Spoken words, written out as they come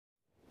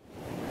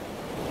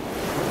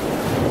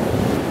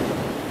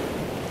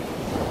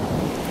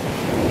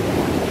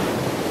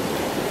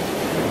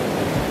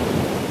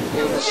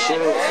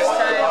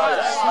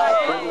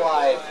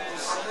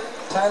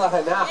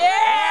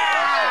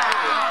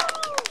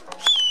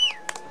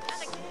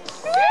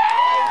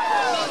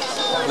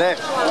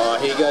Left. Oh,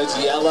 here goes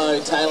yellow,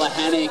 Tayla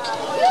Hanak.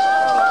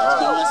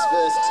 Nice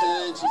first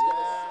turn. She's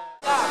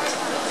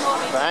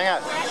got Bang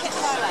it.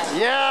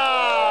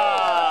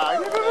 Yeah!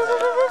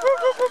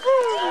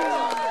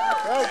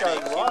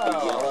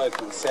 yellow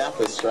from South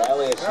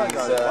Australia. She's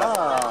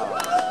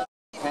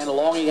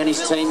Longy and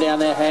his team down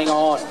there, hang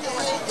on.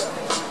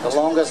 The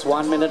longest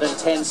 1 minute and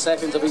 10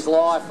 seconds of his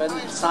life, and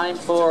same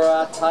for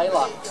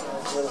Tayla.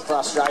 A little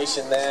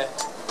frustration there.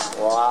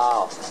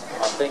 Wow.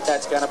 I think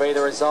that's going to be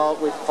the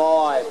result with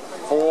 5,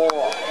 4, 3, 2,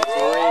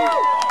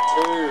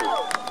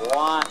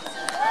 1.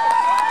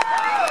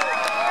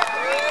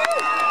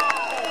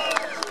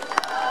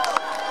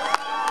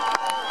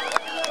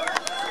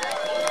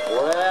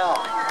 Well,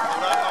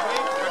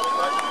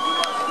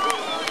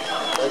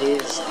 it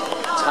is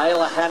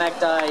Tayla Hanak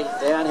Day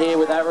down here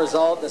with that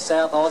result. The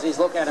South Aussies,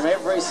 look at them,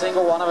 every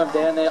single one of them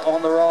down there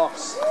on the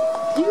rocks.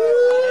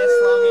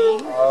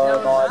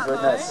 Oh my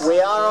goodness. We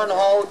are on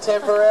hold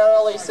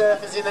temporarily,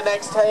 surfers in the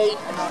next heat.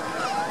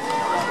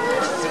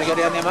 Gonna go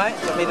down there, mate?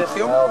 Got me to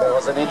film? Well, there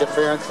was an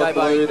interference for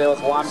blue, there was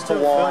one for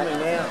white.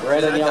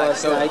 Red and yellow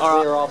stayed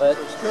clear of it.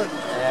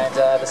 And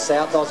the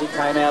South Aussie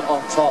came out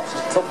on top.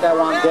 She took that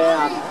one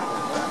down.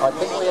 I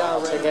think we are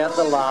check out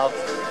the love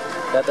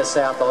that the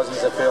South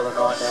Aussies are feeling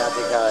right now,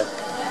 Dicko.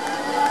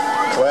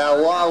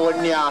 Well, why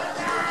wouldn't ya?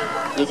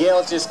 Your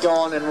girl's just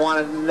gone and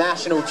won a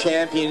national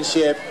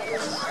championship.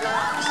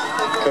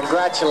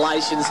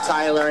 Congratulations,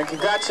 Tayla, and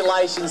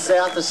congratulations,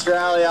 South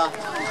Australia.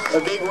 A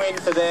big win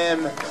for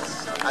them.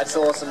 That's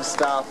awesome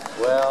stuff.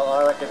 Well,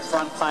 I reckon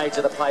front page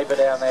of the paper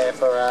down there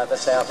for the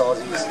South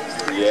Aussies.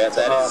 Yeah,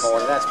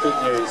 That's big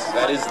news.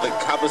 That is the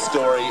cover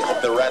story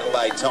of the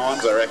Adelaide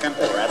Times, I reckon.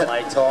 The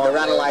Adelaide Times. The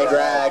Adelaide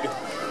rag.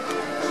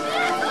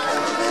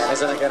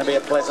 Isn't it going to be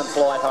a pleasant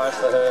flight home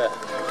for her?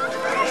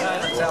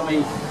 Tell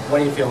me,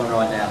 what are you feeling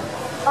right now?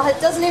 Oh, it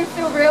doesn't even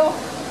feel real.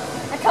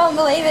 I can't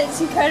believe it.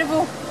 It's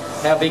incredible.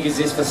 How big is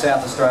this for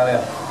South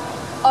Australia?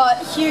 Oh,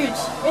 huge.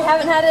 We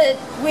haven't had a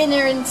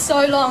winner in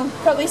so long,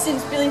 probably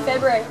since Billy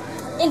February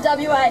in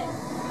WA.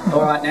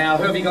 All right, now,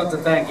 who have you got to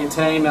thank? Your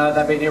team,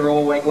 they've been here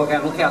all week. Look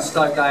how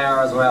stoked they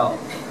are as well.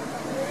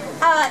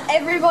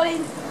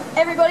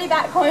 Everybody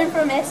back home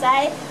from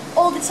SA,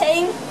 all the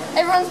team,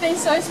 everyone's been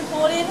so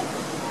supportive,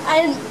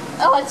 and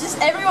just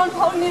everyone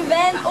holding the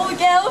event, all the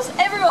girls,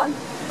 everyone.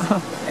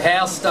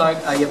 How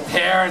stoked are your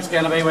parents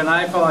going to be when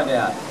they find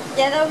out?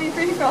 Yeah, that'll be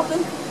pretty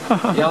frothing.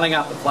 Yelling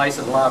up the place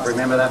of love,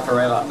 remember that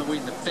forever.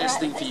 The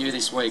best thing for you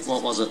this week,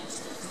 what was it?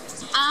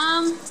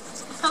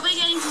 Probably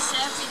getting to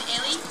surf with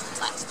Ellie,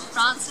 like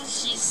Frances.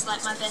 She's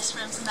like my best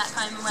friend from back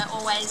home, and we're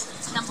always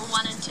number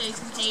 1 and 2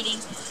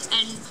 competing.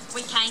 And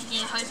we came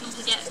here hoping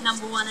to get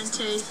number 1 and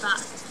 2, but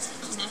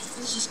you know,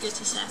 it was just good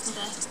to surf with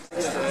her.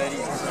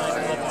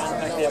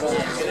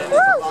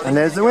 And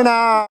there's the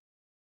winner.